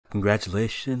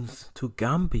Congratulations to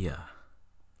Gambia.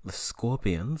 The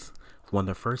Scorpions won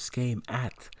their first game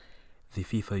at the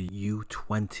FIFA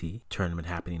u20 tournament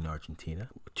happening in Argentina.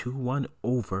 2-1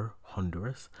 over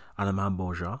Honduras. Alaman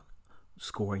Bojan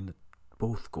scoring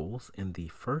both goals in the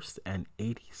first and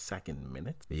 82nd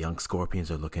minute. The young Scorpions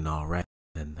are looking alright,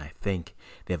 and I think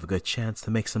they have a good chance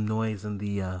to make some noise in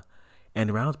the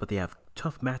end rounds, but they have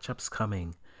tough matchups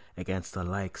coming against the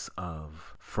likes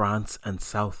of France and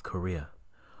South Korea.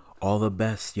 All the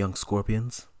best, young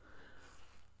Scorpions.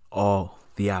 All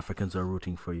the Africans are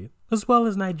rooting for you, as well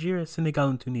as Nigeria, Senegal,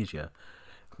 and Tunisia.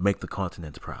 Make the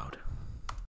continent proud.